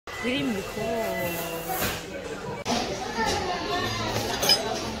Really cool.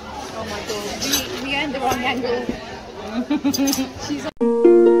 Oh my god, we are in the wrong angle. She's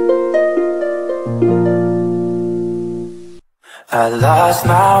I lost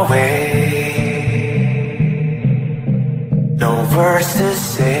my way, no words to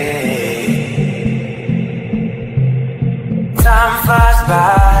say. Time flies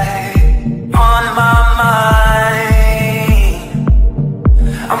by on my mind.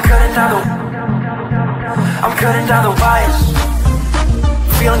 I'm cutting down the wires,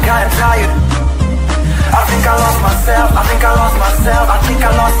 feeling kinda tired. I think I lost myself, I think I lost myself, I think I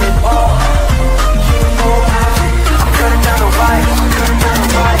lost it all. I'm cutting down the wires, I'm cutting down the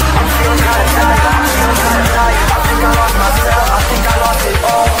wires. I'm feeling kinda tired, I'm feeling kinda tired. I think I lost myself, I think I lost it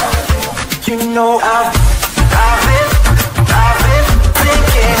all. You know I've been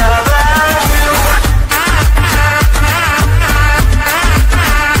thinking about you.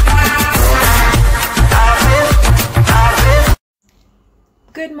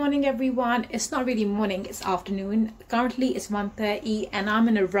 Good morning everyone. It's not really morning, it's afternoon. Currently it's 1:30 and I'm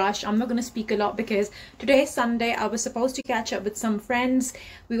in a rush. I'm not going to speak a lot because today is Sunday. I was supposed to catch up with some friends.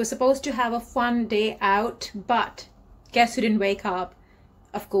 We were supposed to have a fun day out, but guess who didn't wake up?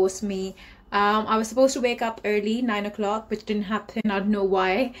 Of course me. I was supposed to wake up early, 9 o'clock, which didn't happen. I don't know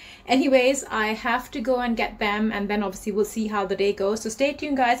why. Anyways, I have to go and get them, and then obviously we'll see how the day goes. So stay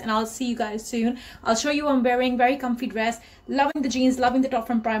tuned guys, and I'll see you guys soon. I'll show you what I'm wearing. Very comfy dress, loving the jeans, loving the top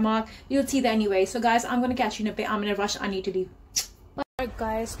from Primark. You'll see that anyway. So guys, I'm gonna catch you in a bit. I'm in a rush, I need to leave. Alright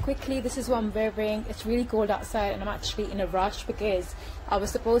guys, quickly, this is what I'm wearing. It's really cold outside and I'm actually in a rush because I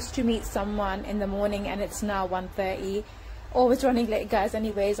was supposed to meet someone in the morning and it's now 1:30. Always running late guys.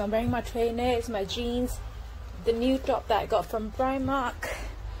 Anyways, I'm wearing my trainers, my jeans, the new top that I got from Primark,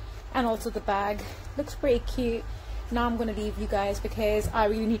 and also the bag. Looks pretty cute. Now I'm gonna leave you guys because I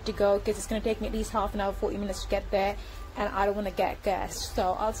really need to go because it's gonna take me at least half an hour, 40 minutes to get there, and I don't want to get gas.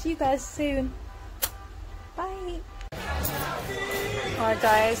 So I'll see you guys soon. Bye. Alright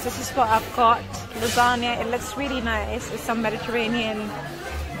guys, this is what I've got. Lasagna. It looks really nice. It's some Mediterranean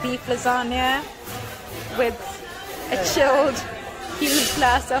beef lasagna with a chilled huge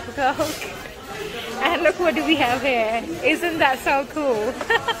glass of Coke. And look what do we have here. Isn't that so cool?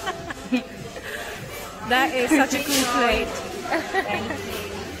 That is such a cool plate.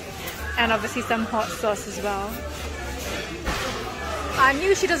 And obviously some hot sauce as well. I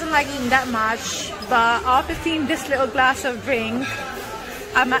knew she doesn't like eating that much, but after seeing this little glass of drink,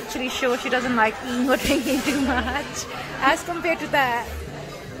 I'm actually sure she doesn't like eating or drinking too much. As compared to that,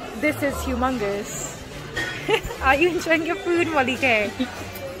 this is humongous. Are you enjoying your food, Molly K?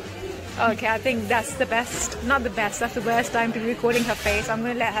 Okay, I think that's the best, not the best, that's the worst time to be recording her face. I'm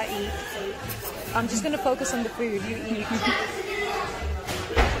going to let her eat. I'm just going to focus on the food. You eat.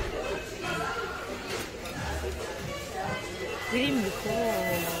 Really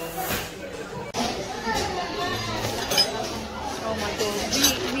cool. Oh my god,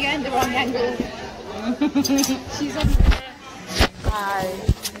 we are in the wrong angle. She's on there. Hi.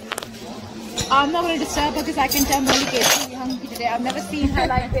 I'm not going to disturb her because I can tell Molly is really hungry today. I've never seen her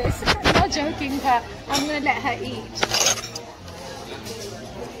like this. I'm not joking, but I'm going to let her eat.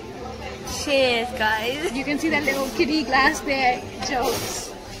 Cheers, guys. You can see that little kiddie glass there.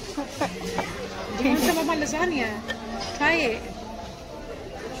 Jokes. Do you want some of my lasagna? Try it.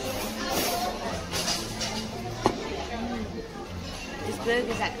 This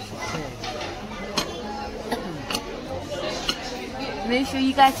burger's actually good. Make sure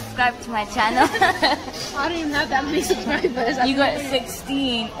you guys subscribe to my channel. I don't even have that many subscribers. You got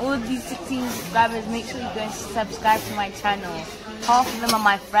 16. All of these 16 subscribers, make sure you guys subscribe to my channel. Half of them are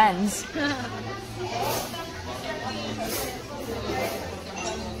my friends.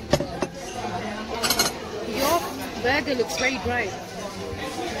 Your burger looks very bright.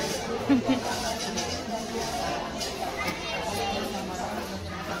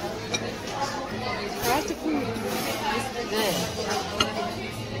 How's the food? It's good.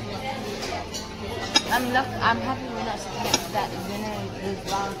 I'm happy we're not sitting at that dinner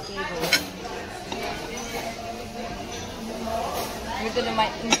with round table. We're gonna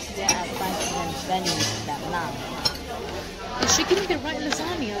might eat there at Munching venue that now. Is she giving the right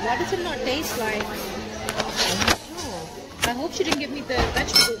lasagna? Why does it not taste like? I'm not sure. I hope she didn't give me the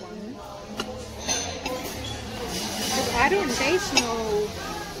vegetable one. Because I don't taste no.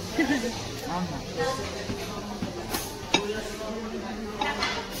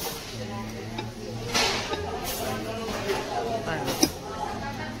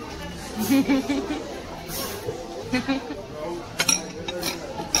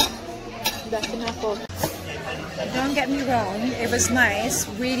 That's enough of. Don't get me wrong, it was nice,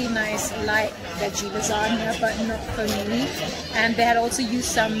 really nice, light veggie lasagna, but not for me. And they had also used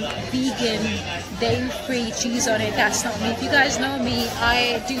some vegan, dairy-free cheese on it. That's not me. If you guys know me,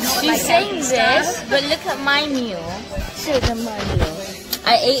 I do not like saying stuff. this, but look at my meal. Show them my meal.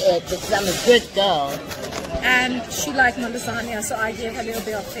 I ate it because I'm a good girl. And she liked my lasagna, so I gave her a little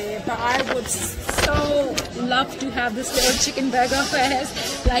bit of it. But I would so love to have this little chicken burger of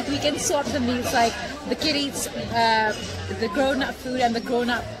hers. Like, we can swap the meals. Like, the kid eats the grown-up food and the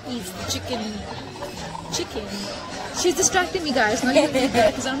grown-up eats the chicken. She's distracting me, guys. Not even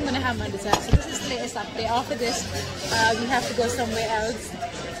because I'm gonna have my dessert. So this is the latest update. After this, we have to go somewhere else.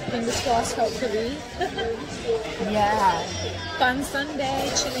 Fingers crossed, hopefully. Yeah. Fun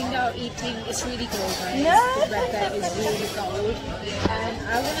Sunday, chilling out, eating. It's really cold, guys. No. The weather is really cold. And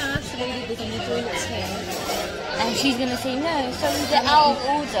I want to ask Lady if any toilets here. And she's gonna say no, so they're out of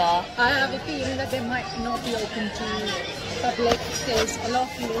order. I have a feeling that they might not be open to public because a lot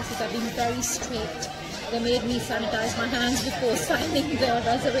of places are being very strict. They made me sanitize my hands before signing the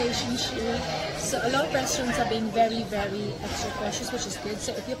reservation sheet. So a lot of restaurants are being very, very extra cautious, which is good.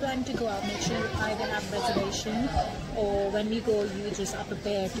 So if you're planning to go out, make sure you either have a reservation or when you go, you just are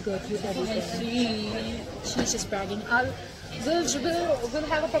prepared to go through everything. She's just bragging. We'll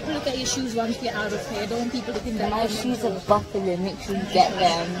have a proper look at your shoes once we're out of here. Don't want people to think that My shoes are buffalo, make sure you get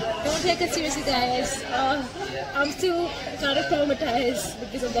them. Don't take it seriously, guys. I'm still kind of traumatized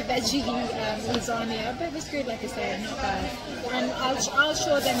because of the veggie lasagna, but it was good, like I said, not bad. And I'll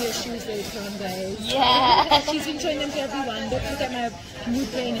show them your shoes later on, guys. Yeah. She's been showing them to everyone. Don't look at my new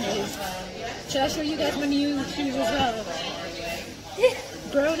trainers. Should I show you guys my new shoes as well?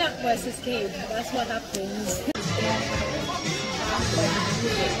 Grown up versus kid. That's what happens.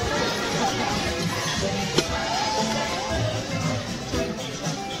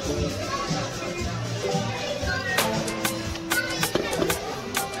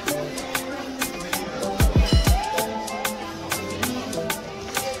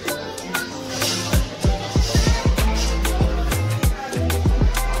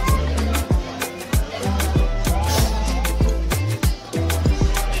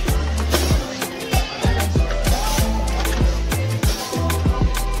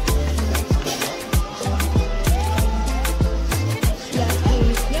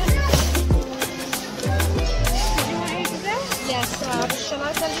 Shall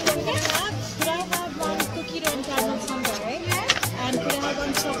I tell you what we're going to have? Could I have one cookie dough and caramel sundae? Yeah. And could I have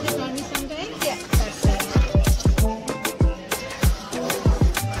one chocolate brownie sundae? Yeah. That's it.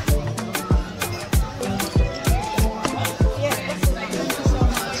 Yeah, thank you so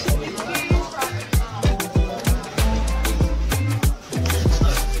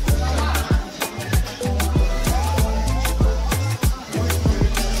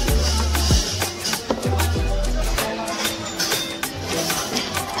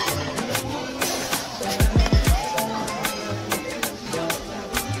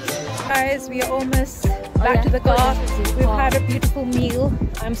guys, we are almost back to the car. We've had a beautiful meal.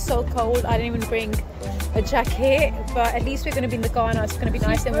 I'm so cold, I didn't even bring a jacket, but at least we're going to be in the car now. It's going to be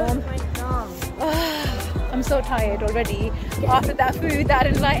nice and warm. I'm so tired already after that food that I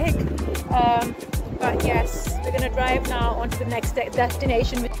didn't like. But yes, we're going to drive now on to the next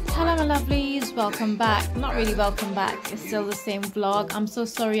destination. Hello my lovelies, welcome back. Not really welcome back, it's still the same vlog. I'm so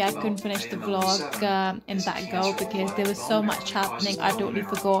sorry I couldn't finish the vlog in that go because there was so much happening. I totally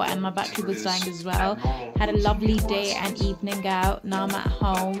forgot and my battery was dying as well. Had a lovely day and evening out. Now I'm at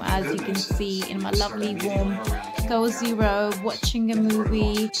home, as you can see, in my lovely warm cozy robe watching a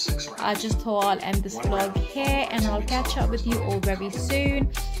movie. I just thought I'll end this vlog here and I'll catch up with you all very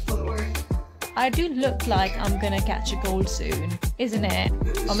soon. I do look like I'm gonna catch a cold soon, isn't it?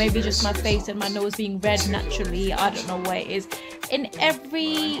 Or maybe just my face and my nose being red naturally. I don't know what it is. In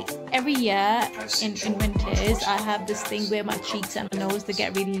every year in winters, I have this thing where my cheeks and my nose, they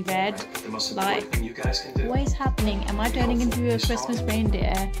get really red. Like, what is happening? Am I turning into a Christmas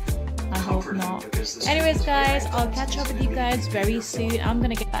reindeer? I hope not. Anyways guys, I'll catch up with you guys very soon. I'm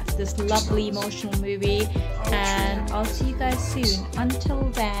gonna get back to this lovely emotional movie and I'll see you guys soon. Until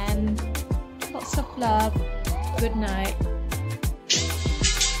then, lots of love. Good night.